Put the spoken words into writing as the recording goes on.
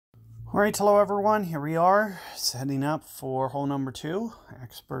All right, hello everyone. Here we are, setting up for hole number 2,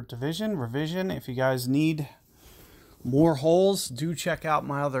 expert division, revision. If you guys need more holes, do check out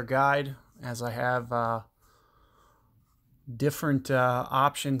my other guide, as I have different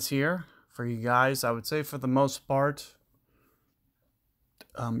options here for you guys. I would say for the most part,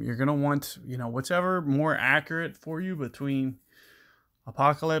 you're going to want, whichever more accurate for you between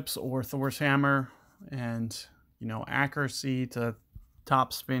Apocalypse or Thor's Hammer, and, accuracy to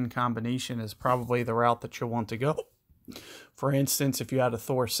top spin combination is probably the route that you'll want to go. For instance, if you had a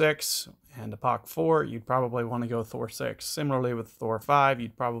Thor 6 and a Apoc 4, you'd probably want to go Thor 6. Similarly with Thor 5,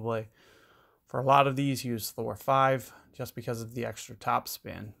 you'd probably, for a lot of these, use Thor 5 just because of the extra top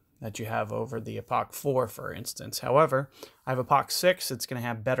spin that you have over the Apoc 4, for instance. However, I have Apoc 6. It's going to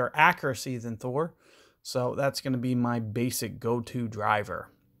have better accuracy than Thor, so that's going to be my basic go-to driver.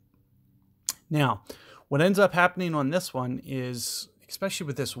 Now, what ends up happening on this one is, especially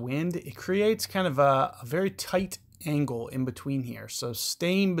with this wind, it creates kind of a very tight angle in between here. So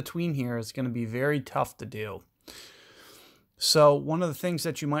staying between here is going to be very tough to do. So one of the things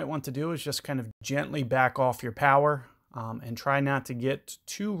that you might want to do is just kind of gently back off your power and try not to get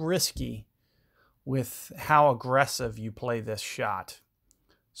too risky with how aggressive you play this shot.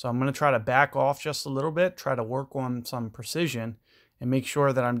 So I'm going to try to back off just a little bit, try to work on some precision, and make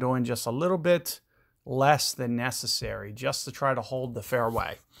sure that I'm doing just a little bit less than necessary just to try to hold the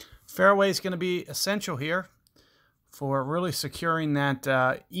fairway. Fairway is going to be essential here for really securing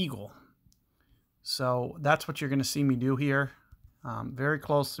that eagle. So that's what you're going to see me do here. Very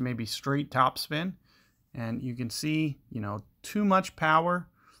close to maybe straight topspin. And you can see, too much power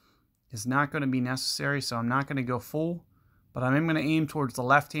is not going to be necessary, so I'm not going to go full. But I'm going to aim towards the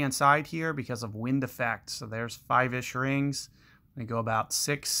left-hand side here because of wind effect. So there's 5-ish rings. I'm going to go about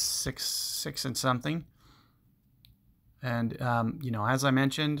six and something. And, as I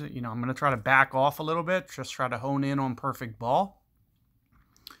mentioned, I'm going to try to back off a little bit, just try to hone in on perfect ball.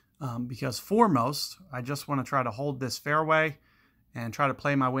 Because foremost, I just want to try to hold this fairway and try to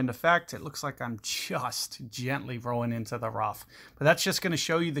play my wind effect. It looks like I'm just gently rolling into the rough. But that's just going to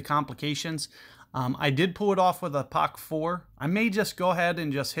show you the complications. I did pull it off with a Apoc 4. I may just go ahead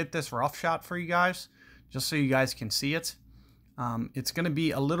and just hit this rough shot for you guys, just so you guys can see it. It's going to be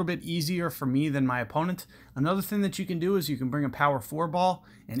a little bit easier for me than my opponent. Another thing that you can do is you can bring a power 4 ball,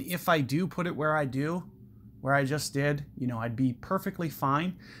 and if I do put it where I just did, I'd be perfectly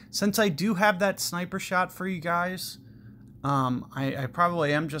fine. Since I do have that sniper shot for you guys, I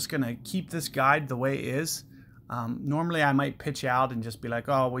probably am just going to keep this guide the way it is. Normally I might pitch out and just be like,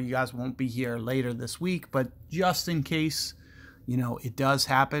 oh, well, you guys won't be here later this week, but just in case, it does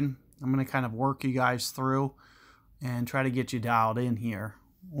happen, I'm going to kind of work you guys through and try to get you dialed in here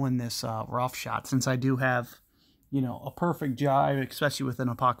on this rough shot, since I do have, a perfect jive, especially with an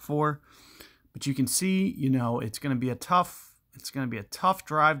Apoc 4. But you can see, it's going to be a tough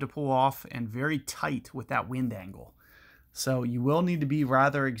drive to pull off, and very tight with that wind angle. So you will need to be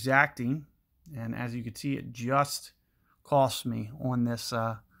rather exacting, and as you can see, it just cost me on this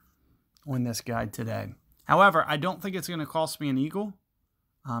guide today. However, I don't think it's going to cost me an eagle.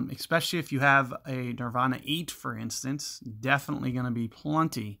 Especially if you have a Nirvana 8, for instance, definitely going to be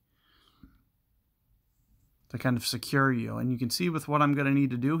plenty to kind of secure you. And you can see with what I'm going to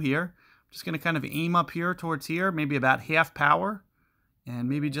need to do here, I'm just going to kind of aim up here towards here, maybe about half power, and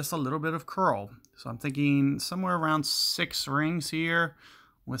maybe just a little bit of curl. So I'm thinking somewhere around 6 rings here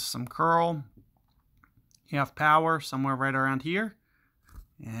with some curl, half power, somewhere right around here.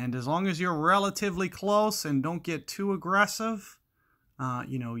 And as long as you're relatively close and don't get too aggressive,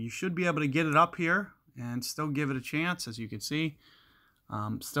 you should be able to get it up here and still give it a chance. As you can see,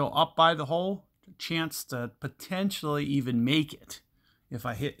 still up by the hole, chance to potentially even make it if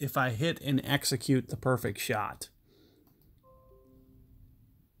I hit and execute the perfect shot.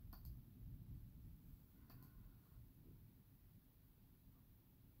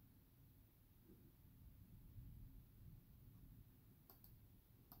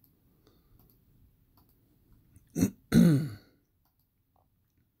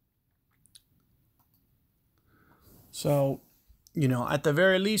 So, at the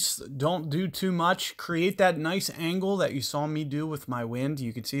very least, don't do too much. Create that nice angle that you saw me do with my wind.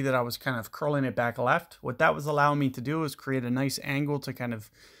 You can see that I was kind of curling it back left. What that was allowing me to do is create a nice angle to kind of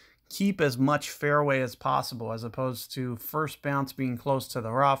keep as much fairway as possible, as opposed to first bounce being close to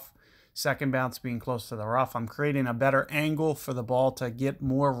the rough, second bounce being close to the rough. I'm creating a better angle for the ball to get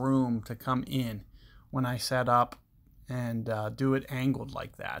more room to come in when I set up and do it angled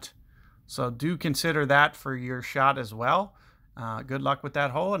like that. So do consider that for your shot as well. Good luck with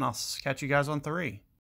that hole, and I'll catch you guys on 3.